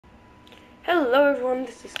Hello everyone,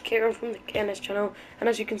 this is Kieran from the KNS channel, and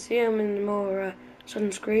as you can see I'm in more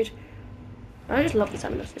Sudden Screed. I just love this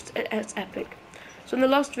animal, it's epic. So in the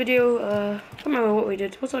last video, I can't remember what we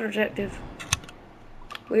did. What's our objective?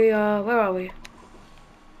 We, where are we?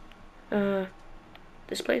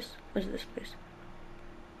 This place? Where's this place?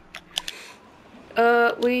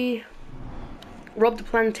 We robbed a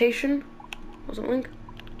plantation, or something.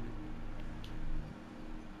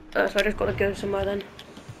 So I just gotta go somewhere then.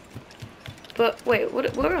 But wait,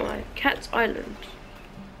 where am I? Cat's Island.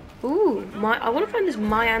 Ooh, I want to find this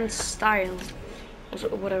Mayan style, or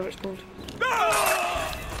whatever it's called.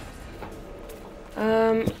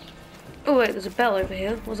 Oh wait, there's a bell over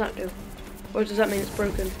here. What does that do? Or does that mean it's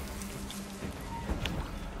broken?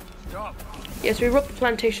 Yes, we robbed the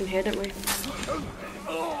plantation here, didn't we?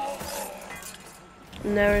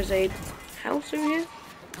 And there is a house over here.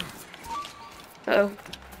 Uh-oh.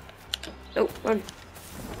 Oh, run.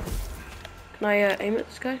 Can I aim at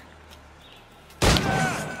this guy?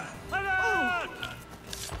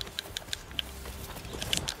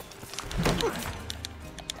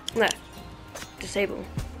 There. Disable.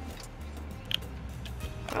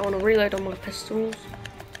 I want to reload on my pistols.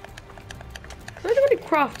 Can I do any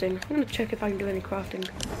crafting? I'm going to check if I can do any crafting.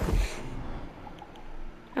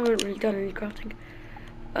 I haven't really done any crafting.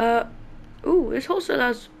 Ooh, this also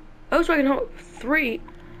has... Oh, so I can hunt 3...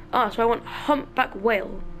 Ah, so I want humpback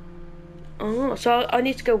whale. Oh, so I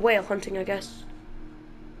need to go whale hunting, I guess.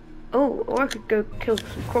 Oh, or I could go kill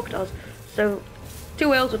some crocodiles. So, 2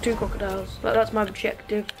 whales or 2 crocodiles. That's my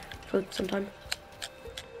objective for some time.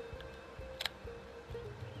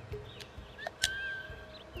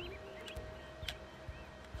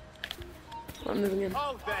 I'm moving in.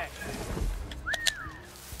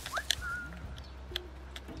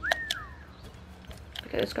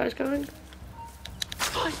 Okay, this guy's going.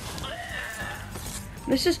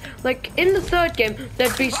 This is like in the 3rd game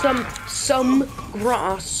there'd be some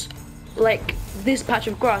grass, like this patch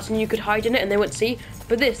of grass, and you could hide in it and they wouldn't see.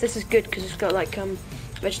 But this is good because it's got like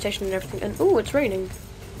vegetation and everything. And oh, it's raining,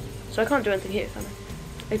 so I can't do anything here, can I?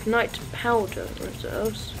 Ignite powder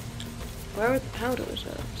reserves. Where are the powder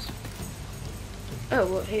reserves? Oh,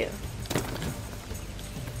 well, here.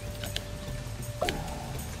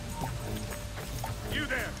 You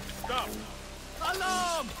there? Stop!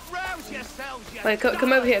 Alarm! Rouse yourselves, you... Wait,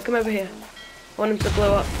 come over here, come over here. I want him to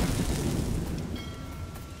blow up.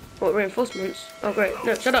 What, reinforcements? Oh, great.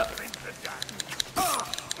 No, shut up.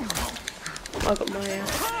 I got my,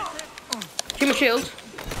 human shield.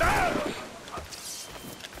 Can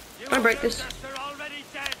I break this?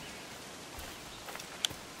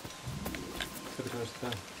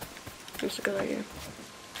 That's a good idea.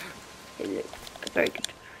 A very good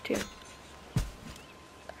idea.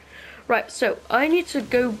 Right, so I need to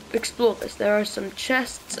go explore this. There are some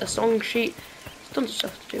chests, a song sheet. There's tons of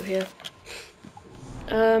stuff to do here.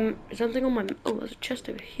 Is something on my... Oh, there's a chest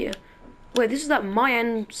over here. Wait, this is that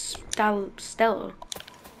Mayan stela.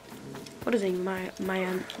 What is a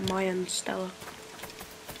Mayan stela?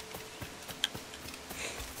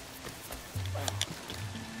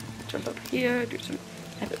 Jump up here, do some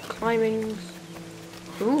epic climbings.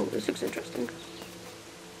 Ooh, this looks interesting.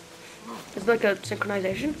 It's like a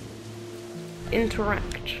synchronization.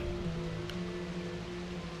 Interact.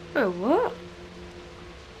 Oh, what?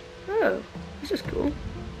 Oh, this is cool.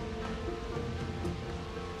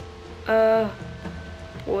 What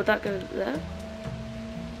would that go there?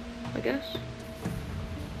 I guess.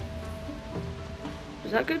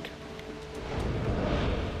 Is that good?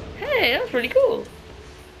 Hey, that's really cool.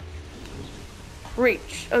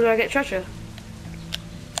 Reach. Oh, do I get treasure?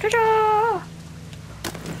 Treasure!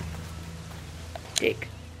 Dig.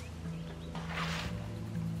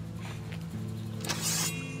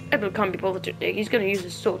 Edward can't be bothered to dig. He's going to use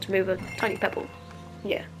his sword to move a tiny pebble.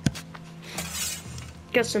 Yeah.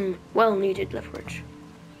 Get some well-needed leverage.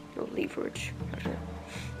 Or leverage. I don't know.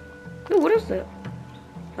 Oh, what is that?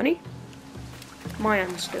 Honey?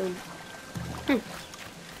 Mayan stone.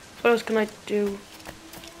 What else can I do?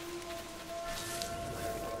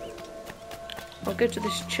 I'll go to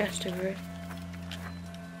this chest over here.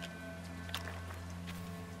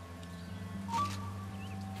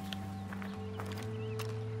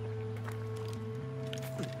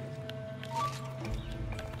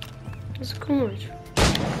 That's a cool noise.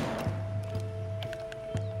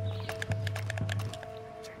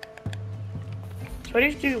 So I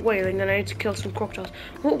need to do whaling, and I need to kill some crocodiles.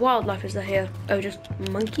 What wildlife is there here? Oh, just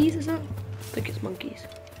monkeys, is that? I think it's monkeys.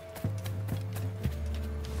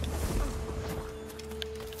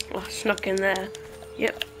 Oh, I snuck in there.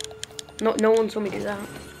 Yep. No one saw me do that.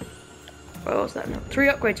 What was that now? 3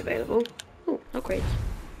 upgrades available. Oh, upgrades.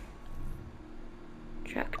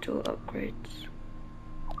 Jackdaw upgrades.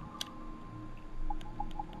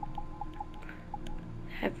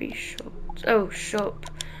 Heavy shots. Oh, shop.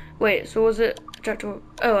 Wait, so was it Jackdaw?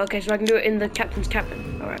 Oh, okay, so I can do it in the captain's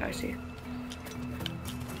cabin. Alright, I see.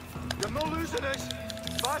 You're not losing this.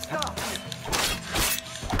 Faster.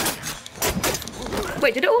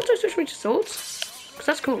 Wait, did it also switch me to swords? Because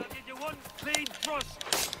that's cool.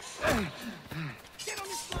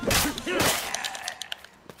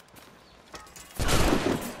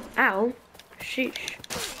 Ow. Sheesh.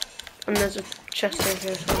 And there's a chest over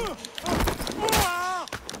here as well.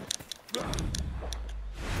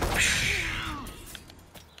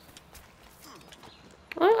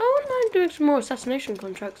 I wouldn't mind doing some more assassination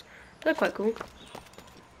contracts. They're quite cool.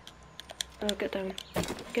 Oh, get down.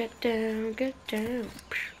 Get down, get down.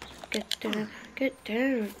 Get down, get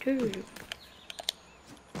down, dude.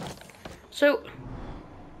 So,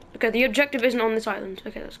 okay, the objective isn't on this island.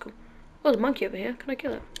 Okay, that's cool. Oh, there's a monkey over here. Can I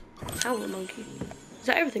kill it? Owl monkey. Is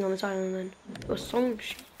that everything on this island then? Or a song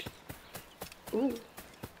sheet? Ooh.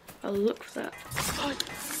 I'll look for that.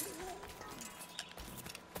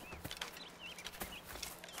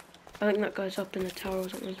 I think that guy's up in the tower or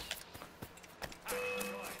something.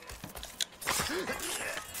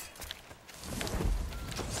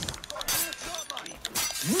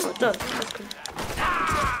 Oh, it does. That's good.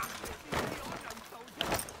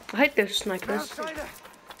 I hate those snipers.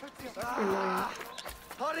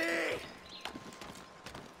 Annoying.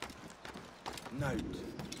 Note.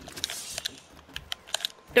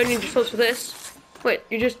 Don't need your swords for this. Wait,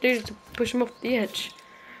 you just needed to push him off the edge.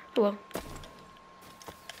 Oh well.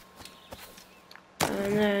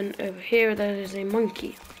 And then over here there is a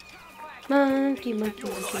monkey. Monkey, monkey,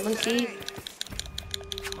 monkey, monkey.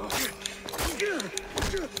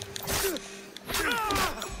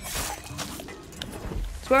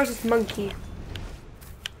 So where's this monkey?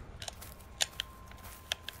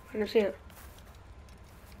 I don't see it.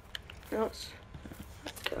 No, it's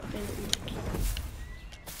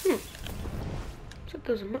so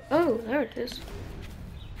there's a oh, there it is.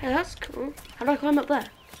 Hey, that's cool. How do I climb up there?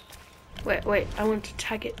 Wait, I want to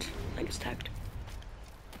tag it. I think it's tagged.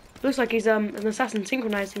 Looks like he's an assassin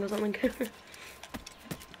synchronizing or something.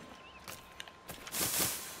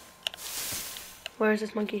 Where is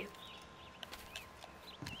this monkey?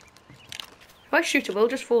 If I shoot it, will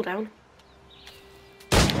it just fall down?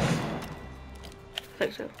 I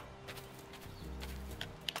think so.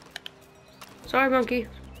 Sorry, monkey.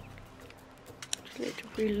 Just need to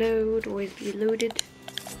reload. Always be loaded.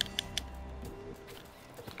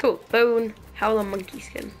 Cool. Bone. Howler monkey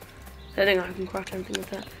skin. I don't think I can craft anything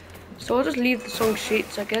with that. So I'll just leave the song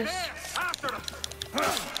sheets, I guess.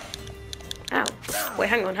 Ow. Wait,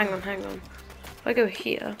 hang on. If I go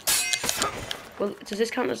here, well, does this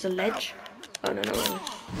count as a ledge? Oh no.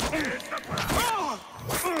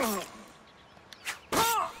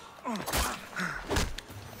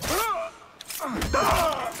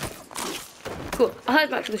 Cool. I'll head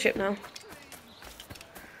back to the ship now.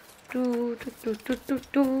 The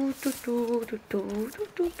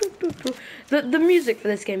music for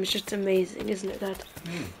this game is just amazing, isn't it, Dad?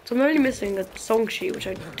 So I'm only missing a song sheet, which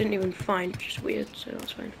I didn't even find, which is weird, so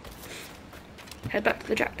that's fine. Head back to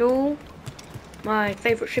the Jackdaw, my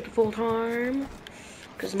favourite ship of all time,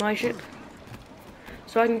 because it's my ship.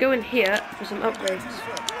 So I can go in here for some upgrades.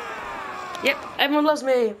 Yep, everyone loves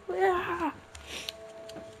me! Yeah.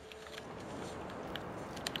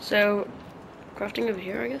 So, crafting over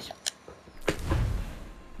here, I guess.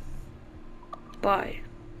 Buy.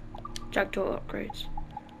 Jackdaw upgrades.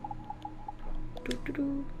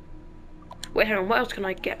 Wait, hang on, what else can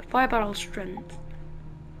I get? Fire barrel strength.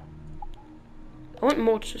 I want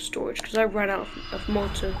mortar storage, because I ran out of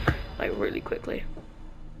mortar, like, really quickly.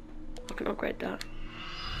 I can upgrade that.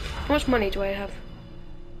 How much money do I have?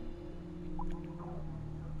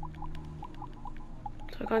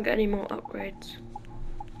 So I can't get any more upgrades.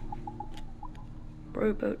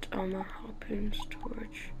 Rowboat armor, harpoon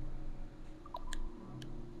storage.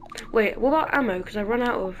 Wait, what about ammo? Because I run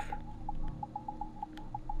out of.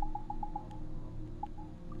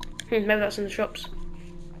 Maybe that's in the shops.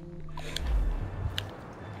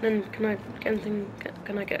 Then can I get anything?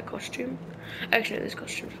 Can I get a costume? Actually, this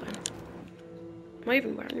costume's fine. Am I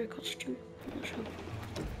even wearing a costume? I'm not sure.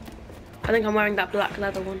 I think I'm wearing that black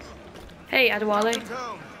leather one. Hey, Adewale.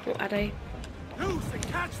 Or Ade. Loose and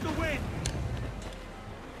catch the wind.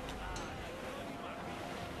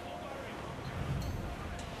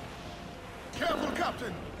 Careful,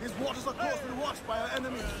 Captain! These waters are closely watched by our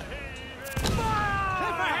enemies. Cliff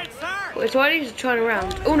ahead, sir! Wait, so I need to turn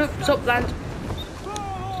around. Oh no, stop, land.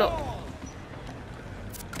 Stop.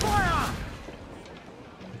 Fire!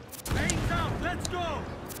 Mains out, Let's go!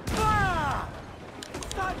 Fire!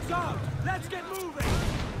 Time's out! Let's get moving!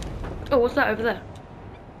 Oh, what's that over there?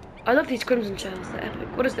 I love these crimson shells, they're epic.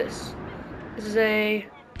 What is this? This is a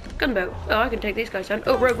gunboat. Oh, I can take these guys down.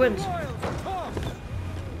 Oh, rogue wins.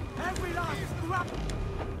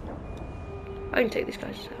 I can take these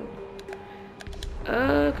guys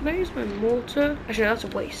down. Can I use my mortar? Actually, that's a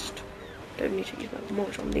waste. Don't need to use my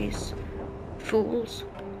mortar on these fools.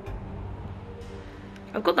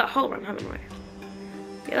 I've got that hull ram, haven't I?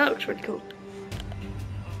 Yeah, that looks really cool.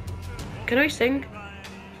 Can I sing?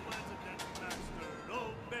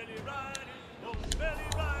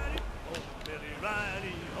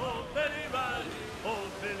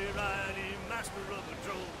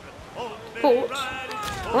 Fort?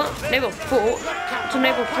 What? Naval fort? It's a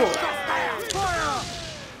naval fort.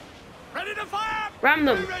 Ready to fire! Ram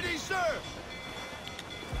them! Ready, sir!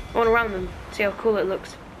 I want to ram them. See how cool it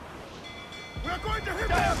looks. We're going to hit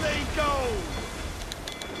them! There they go!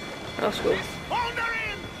 That's cool. Folder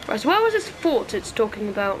in! Right, so where was this fort it's talking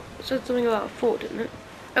about? It said something about a fort, didn't it?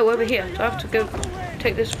 Oh, over here. So I have to go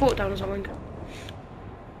take this fort down or something.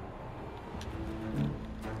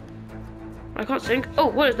 I can't sink. Oh,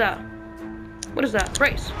 what is that? What is that?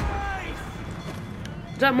 Brace.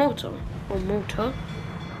 Is that mortar? Or mortar?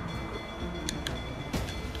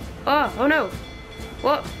 Oh, oh no.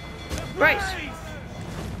 What? Brace.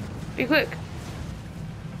 Be quick.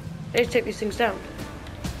 I need to take these things down.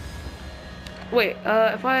 Wait,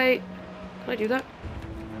 if I... Can I do that?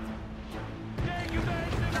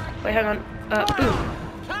 Wait, hang on. Boom.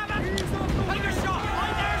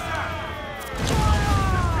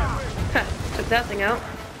 Ha, took that thing out.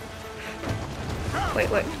 Wait,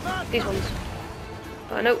 these ones.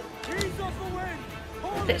 No.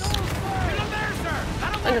 This. I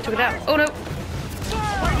think I took it out. Oh no.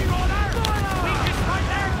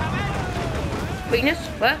 Weakness?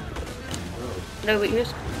 Where? No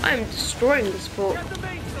weakness. I am destroying this fort.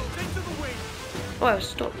 Oh, I've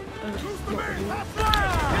stopped.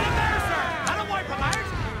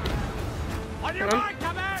 Hang on.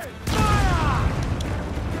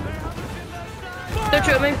 Don't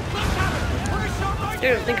shoot at me.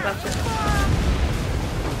 Don't think about it.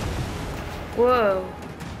 Whoa.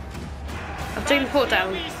 I've taken the fort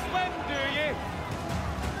down.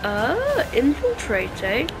 Infiltrate,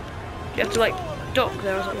 eh? You have to like dock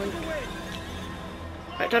there or something.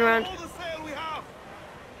 Right, turn around.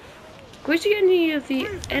 Can we see any of the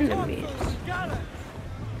enemies?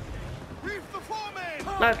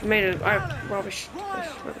 I've made it. I've rubbish.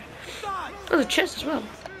 Oh, there's a chest as well.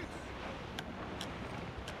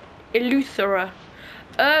 Eleuthera.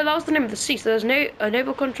 That was the name of the sea. So there's a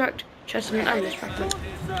naval contract, chest, and an ambush fragment.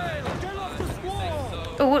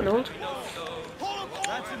 Oh, what in the world?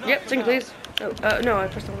 Yep, sing please. Oh, no, I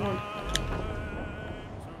pressed the wrong one.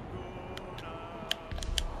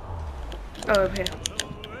 Oh, over here.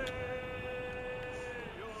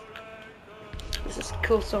 This is a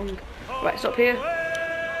cool song. Right, stop here.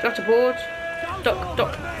 Got to board.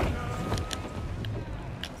 Dock.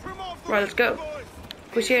 Right, let's go.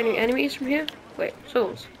 Can we see any enemies from here? Wait,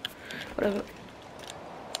 souls. Whatever.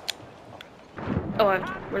 Oh, I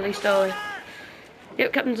released early.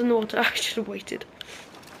 Yep, captain's in the water. I should have waited.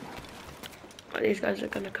 Right, these guys are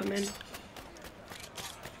gonna come in.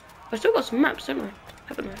 I still got some maps, don't I?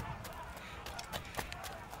 Haven't I?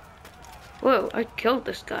 Whoa, I killed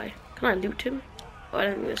this guy. Can I loot him? Oh, I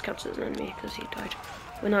don't think this counts as an enemy because he died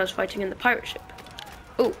when I was fighting in the pirate ship.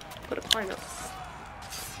 Oh, gotta climb up.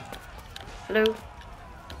 Hello?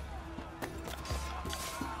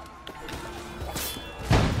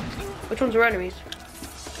 Which ones are enemies?